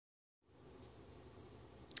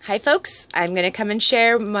Hi folks, I'm going to come and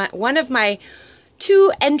share one of my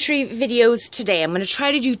 2 entry videos today. I'm going to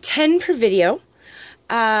try to do 10 per video.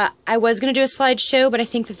 I was going to do a slideshow, but I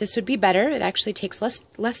think that this would be better. It actually takes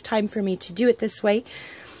less time for me to do it this way.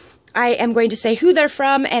 I am going to say who they're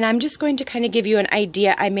from, and I'm just going to kind of give you an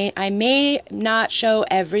idea. I may not show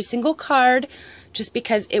every single card, just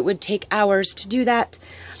because it would take hours to do that.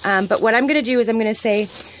 But what I'm going to do is I'm going to say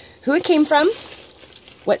who it came from,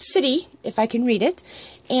 what city, if I can read it,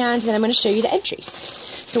 and then I'm going to show you the entries.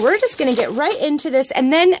 So we're just going to get right into this,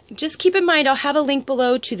 and then just keep in mind I'll have a link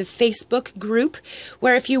below to the Facebook group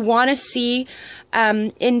where if you want to see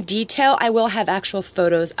in detail, I will have actual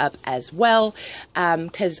photos up as well,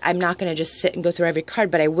 because I'm not going to just sit and go through every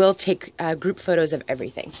card, but I will take group photos of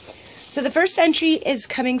everything. So the first entry is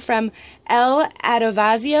coming from El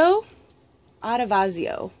Adovazio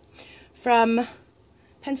from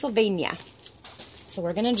Pennsylvania. So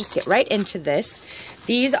we're going to just get right into this.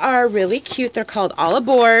 These are really cute. They're called All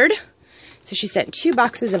Aboard. So she sent 2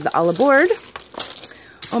 boxes of the All Aboard.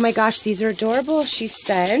 Oh my gosh, these are adorable. She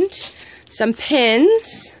sent some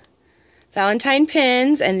pins, Valentine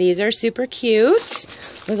pins, and these are super cute.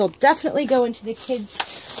 Those will definitely go into the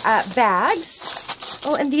kids' bags.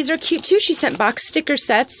 Oh, and these are cute too. She sent box sticker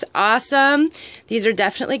sets. Awesome. These are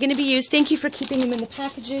definitely going to be used. Thank you for keeping them in the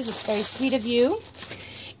packages. It's very sweet of you.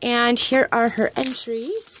 And here are her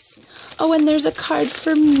entries. Oh, and there's a card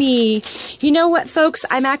for me. You know what, folks?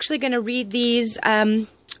 I'm actually going to read these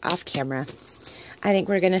off camera. I think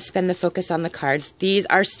we're going to spend the focus on the cards. These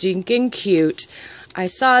are stinking cute. I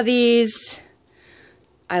saw these.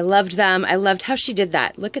 I loved them. I loved how she did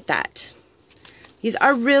that. Look at that. These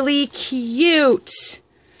are really cute.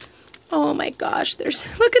 Oh my gosh,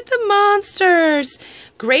 look at the monsters.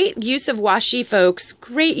 Great use of washi, folks.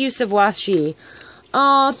 Great use of washi.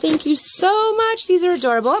 Oh, thank you so much. These are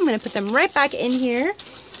adorable. I'm going to put them right back in here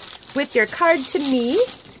with your card to me.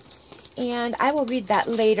 And I will read that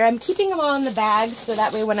later. I'm keeping them all in the bags so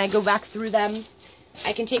that way when I go back through them,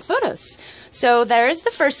 I can take photos. So there's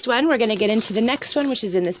the first one. We're going to get into the next one, which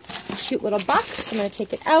is in this cute little box. I'm going to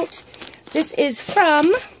take it out. This is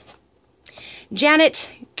from Janet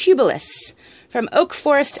Kubelis from Oak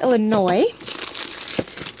Forest, Illinois.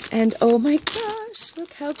 And oh my gosh,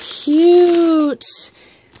 look how cute.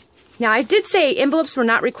 Now, I did say envelopes were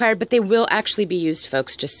not required, but they will actually be used,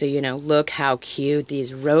 folks, just so you know. Look how cute,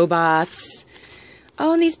 these robots.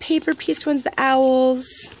 Oh, and these paper pieced ones, the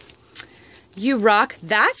owls. You rock.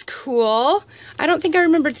 That's cool. I don't think I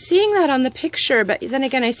remembered seeing that on the picture, but then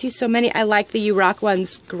again, I see so many. I like the You Rock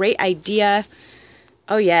ones. Great idea.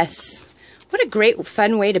 Oh, yes. What a great,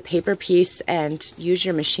 fun way to paper piece and use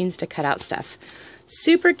your machines to cut out stuff.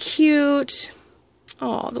 Super cute.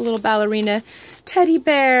 Oh, the little ballerina teddy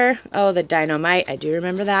bear. Oh, the dynamite. I do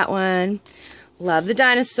remember that one. Love the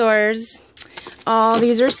dinosaurs. Oh,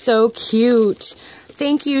 these are so cute.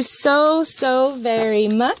 Thank you so, so very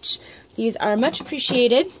much. These are much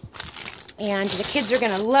appreciated. And the kids are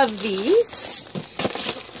going to love these.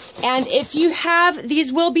 And if you have,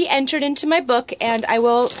 these will be entered into my book, and I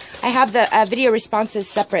have the video responses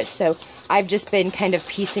separate, so I've just been kind of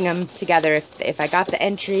piecing them together. If I got the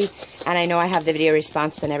entry and I know I have the video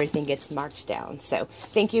response, then everything gets marked down. So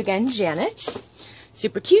thank you again, Janet.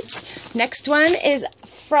 Super cute. Next one is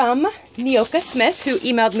from Neoka Smith, who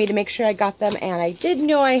emailed me to make sure I got them, and I did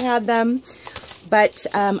know I had them, but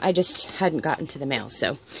I just hadn't gotten to the mail.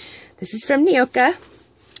 So this is from Neoka.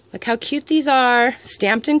 Look how cute these are.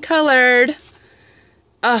 Stamped and colored.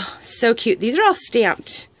 Oh, so cute. These are all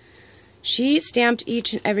stamped. She stamped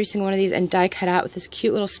each and every single one of these and die cut out with this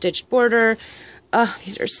cute little stitched border. Oh,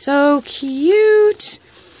 these are so cute.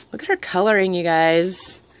 Look at her coloring, you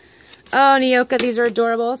guys. Oh, Neoka, these are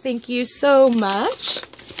adorable. Thank you so much.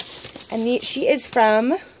 And she is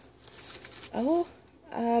from,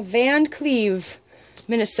 Van Cleve,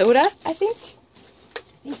 Minnesota, I think. I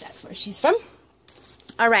think that's where she's from.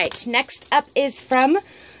 All right, next up is from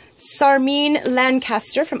Sarmine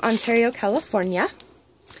Lancaster from Ontario, California.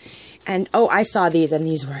 And, oh, I saw these, and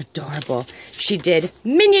these were adorable. She did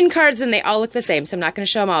minion cards, and they all look the same, so I'm not going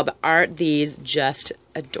to show them all, but aren't these just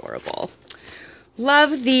adorable?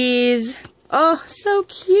 Love these. Oh, so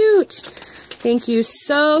cute. Thank you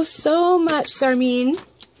so, so much, Sarmine.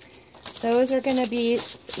 Those are going to be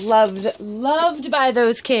loved by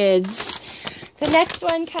those kids. The next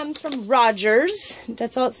one comes from Rogers.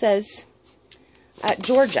 That's all it says.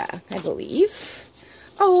 Georgia, I believe.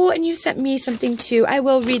 Oh, and you sent me something too. I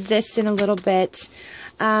will read this in a little bit.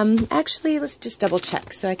 Actually, let's just double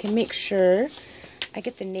check so I can make sure I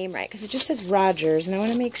get the name right, because it just says Rogers, and I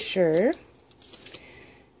want to make sure.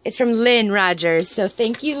 It's from Lynn Rogers, so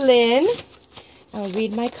thank you, Lynn. I'll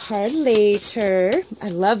read my card later. I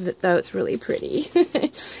love it though, it's really pretty.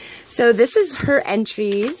 So this is her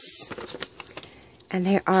entries, and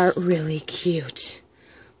they are really cute.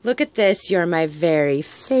 Look at this, you're my very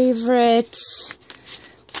favorite.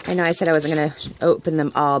 I know I said I wasn't going to open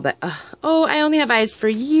them all, but oh, I only have eyes for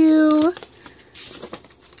you.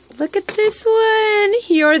 Look at this one.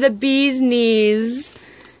 You're the bee's knees.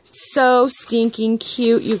 So stinking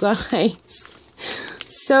cute, you guys.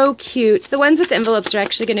 So cute. The ones with the envelopes are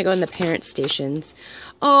actually going to go in the parent stations.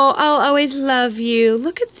 Oh, I'll always love you.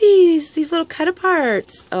 Look at these little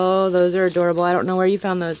cut-aparts. Oh, those are adorable. I don't know where you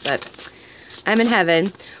found those, but I'm in heaven.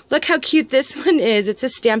 Look how cute this one is. It's a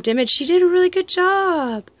stamped image. She did a really good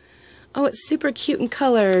job. Oh, it's super cute and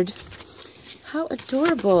colored. How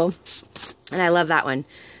adorable. And I love that one.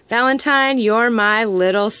 Valentine, you're my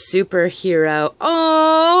little superhero.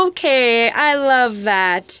 Oh, okay. I love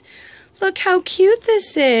that. Look how cute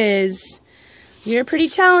this is. You're a pretty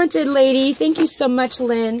talented lady. Thank you so much,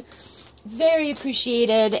 Lynn. Very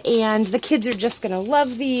appreciated. And the kids are just going to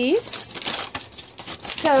love these.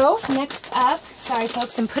 So, next up, sorry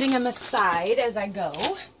folks, I'm putting them aside as I go.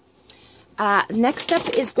 Next up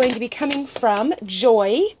is going to be coming from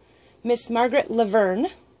Joy, Miss Margaret Laverne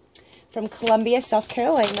from Columbia, South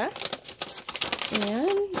Carolina.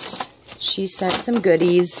 And she sent some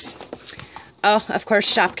goodies. Oh, of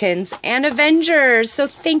course, Shopkins and Avengers. So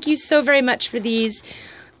thank you so very much for these.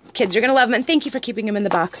 Kids are going to love them, and thank you for keeping them in the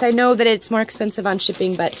box. I know that it's more expensive on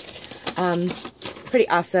shipping, but pretty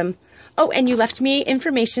awesome. Oh, and you left me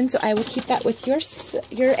information, so I will keep that with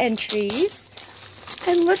your entries.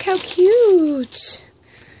 And look how cute.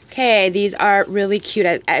 Okay, these are really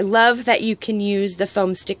cute. I love that you can use the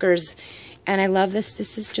foam stickers, and I love this.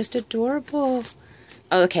 This is just adorable.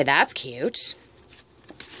 Oh, okay, that's cute.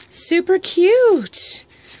 Super cute.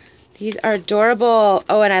 These are adorable.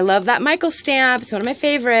 Oh, and I love that Michael stamp. It's one of my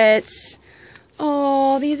favorites.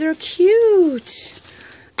 Oh, these are cute.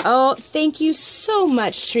 Oh, thank you so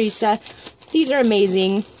much, Teresa. These are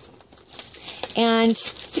amazing. And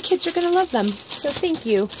the kids are going to love them. So thank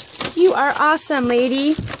you. You are awesome,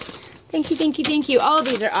 lady. Thank you, thank you, thank you. All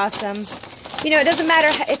these are awesome. You know, it doesn't matter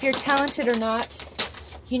if you're talented or not.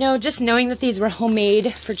 You know, just knowing that these were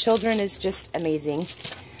homemade for children is just amazing.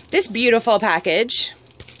 This beautiful package,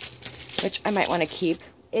 which I might want to keep,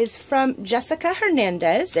 is from Jessica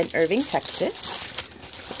Hernandez in Irving, Texas.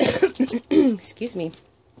 Excuse me.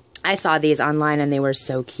 I saw these online and they were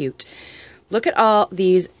so cute. Look at all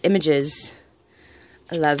these images.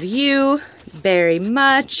 I love you very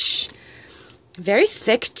much. Very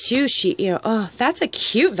thick too. Oh, that's a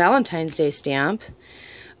cute Valentine's Day stamp.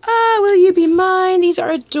 Ah, will you be mine? These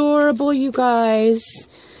are adorable, you guys.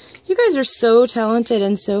 You guys are so talented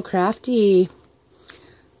and so crafty.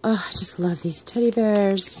 Oh, I just love these teddy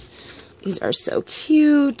bears. These are so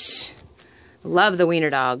cute. Love the wiener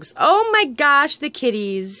dogs. Oh my gosh, the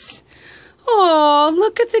kitties. Oh,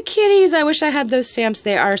 look at the kitties. I wish I had those stamps.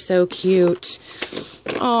 They are so cute.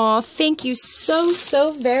 Oh, thank you so,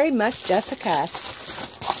 so very much, Jessica.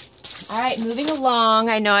 All right, moving along.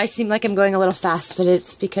 I know I seem like I'm going a little fast, but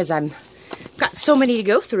it's because I've got so many to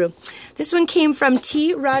go through. This one came from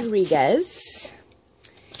T. Rodriguez,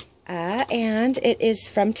 and it is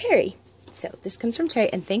from Terry. So this comes from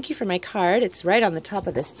Terry, and thank you for my card. It's right on the top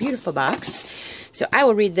of this beautiful box. So I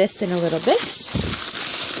will read this in a little bit.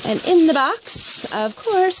 And in the box, of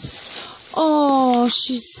course, oh,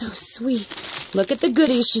 she's so sweet. Look at the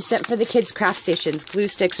goodies she sent for the kids' craft stations. Glue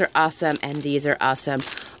sticks are awesome, and these are awesome.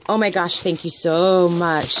 Oh my gosh, thank you so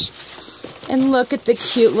much. And look at the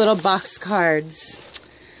cute little box cards.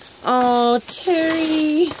 Oh,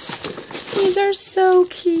 Terry, these are so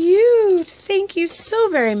cute. Thank you so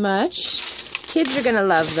very much. Kids are going to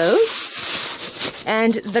love those.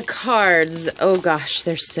 And the cards, oh gosh,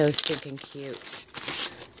 they're so stinking cute.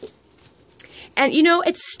 And you know,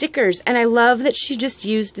 it's stickers, and I love that she just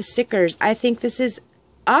used the stickers. I think this is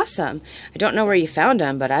awesome. I don't know where you found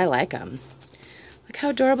them, but I like them. Look how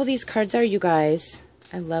adorable these cards are, you guys.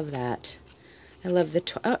 I love that. I love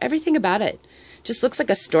the everything about it. Just looks like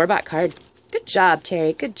a store-bought card. Good job,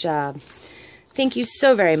 Terry. Good job. Thank you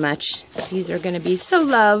so very much. These are going to be so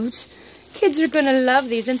loved. Kids are going to love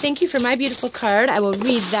these. And thank you for my beautiful card. I will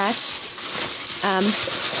read that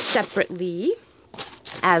separately,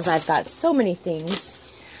 as I've got so many things.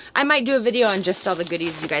 I might do a video on just all the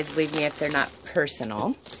goodies you guys leave me if they're not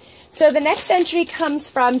personal. So the next entry comes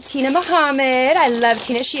from Tina Mohammed. I love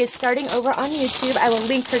Tina. She is starting over on YouTube. I will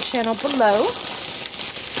link her channel below.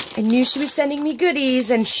 I knew she was sending me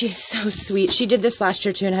goodies, and she's so sweet. She did this last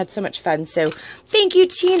year too and had so much fun. So thank you,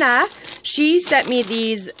 Tina. She sent me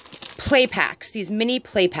these play packs, these mini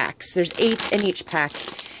play packs. There's 8 in each pack.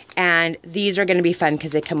 And these are going to be fun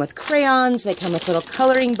because they come with crayons, they come with little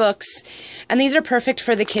coloring books, and these are perfect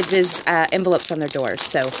for the kids' envelopes on their doors.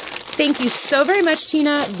 So thank you so very much,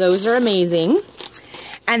 Tina. Those are amazing.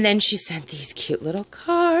 And then she sent these cute little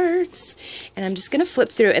cards. And I'm just going to flip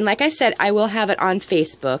through. And like I said, I will have it on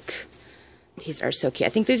Facebook. These are so cute. I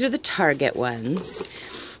think these are the Target ones.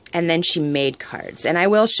 And then she made cards. And I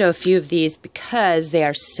will show a few of these because they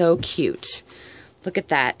are so cute. Look at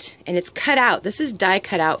that. And it's cut out. This is die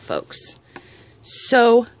cut out, folks.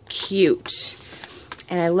 So cute.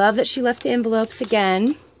 And I love that she left the envelopes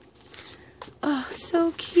again. Oh,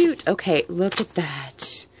 so cute. Okay, look at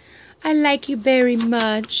that. I like you very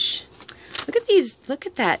much. Look at these. Look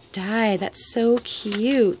at that die. That's so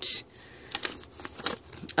cute.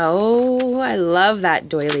 Oh, I love that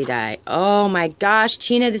doily die. Oh my gosh,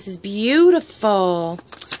 Tina, this is beautiful.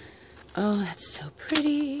 Oh, that's so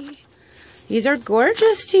pretty. These are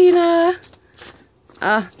gorgeous, Tina.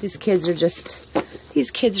 These kids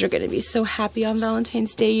are going to be so happy on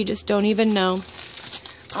Valentine's Day. You just don't even know.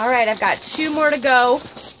 All right, I've got 2 more to go.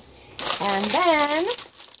 And then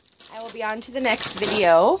I will be on to the next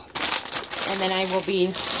video. And then I will be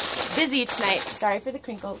busy tonight. Sorry for the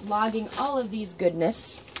crinkle. Logging all of these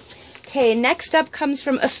goodness. Okay, next up comes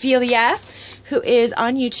from Ophelia, who is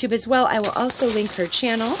on YouTube as well. I will also link her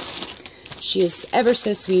channel. She is ever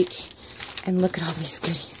so sweet. And look at all these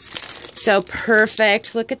goodies. So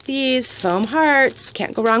perfect. Look at these foam hearts.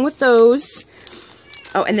 Can't go wrong with those.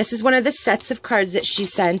 Oh, and this is one of the sets of cards that she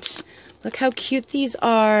sent. Look how cute these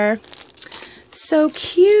are. So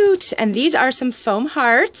cute. And these are some foam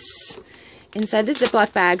hearts inside the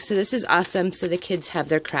Ziploc bag. So this is awesome. So the kids have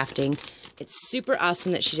their crafting. It's super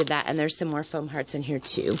awesome that she did that. And there's some more foam hearts in here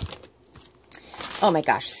too. Oh my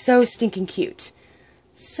gosh. So stinking cute.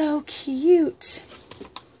 So cute.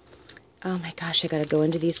 Oh my gosh, I gotta go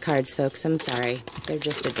into these cards, folks. I'm sorry. They're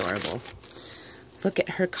just adorable. Look at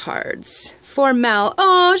her cards. For Mel.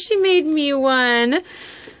 Oh, she made me one.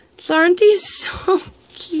 Aren't these so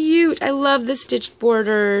cute? I love the stitched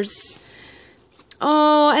borders.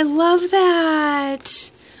 Oh, I love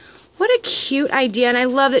that. What a cute idea. And I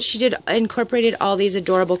love that she incorporated all these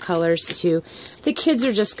adorable colors too. The kids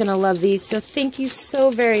are just gonna love these. So thank you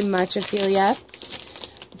so very much, Ophelia.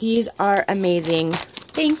 These are amazing.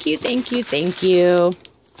 Thank you, thank you, thank you.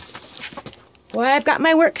 Boy, I've got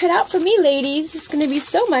my work cut out for me, ladies. It's going to be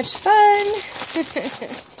so much fun.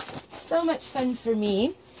 So much fun for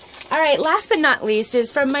me. All right, last but not least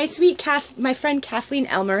is from my my friend Kathleen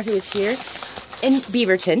Elmer, who is here in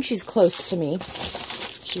Beaverton. She's close to me.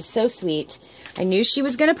 She's so sweet. I knew she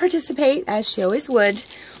was going to participate, as she always would,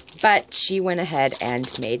 but she went ahead and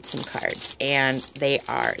made some cards, and they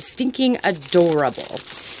are stinking adorable.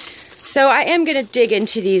 So I am going to dig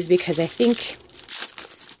into these because I think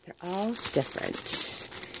they're all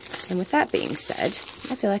different. And with that being said,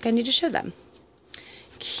 I feel like I need to show them.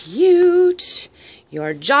 Cute.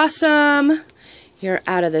 You're jawsome. You're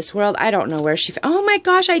out of this world. I don't know where she found. Oh my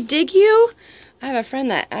gosh, I dig you. I have a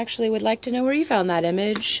friend that actually would like to know where you found that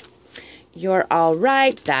image. You're all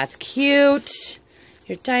right. That's cute.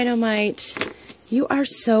 You're dynamite. You are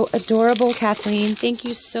so adorable, Kathleen. Thank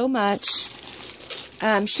you so much.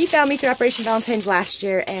 She found me through Operation Valentines last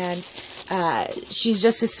year, and she's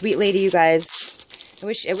just a sweet lady, you guys. I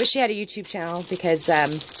wish she had a YouTube channel because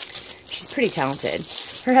she's pretty talented.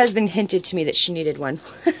 Her husband hinted to me that she needed one.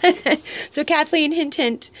 So Kathleen, hint,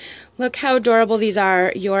 hint. Look how adorable these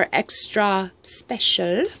are. You're extra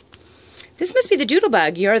special. This must be the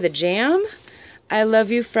Doodlebug. You're the jam. I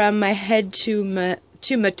love you from my head to my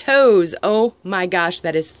toes. Oh my gosh,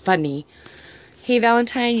 that is funny. Hey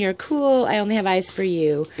Valentine, you're cool. I only have eyes for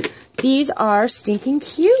you. These are stinking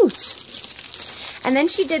cute. And then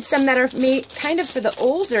she did some that are made kind of for the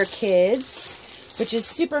older kids, which is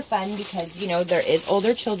super fun because, you know, there is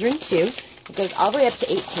older children too. It goes all the way up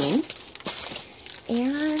to 18.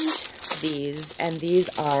 And these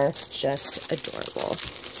are just adorable.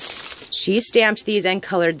 She stamped these and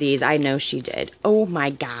colored these. I know she did. Oh my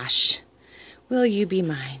gosh. Will you be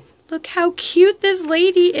mine? Look how cute this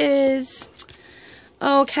lady is.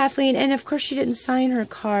 Oh, Kathleen, and of course she didn't sign her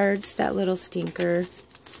cards, that little stinker.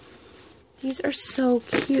 These are so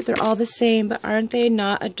cute. They're all the same, but aren't they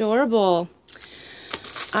not adorable?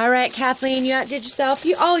 All right, Kathleen, you outdid yourself.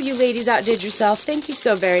 All you ladies outdid yourself. Thank you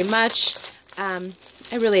so very much. I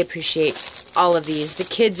really appreciate all of these. The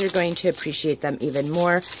kids are going to appreciate them even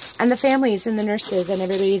more, and the families and the nurses and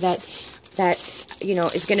everybody that you know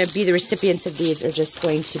is going to be the recipients of these are just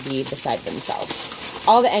going to be beside themselves.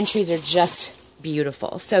 All the entries are just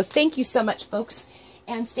beautiful. So thank you so much, folks,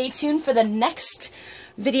 and stay tuned for the next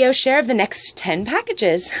video share of the next 10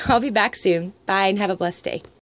 packages. I'll be back soon. Bye and have a blessed day.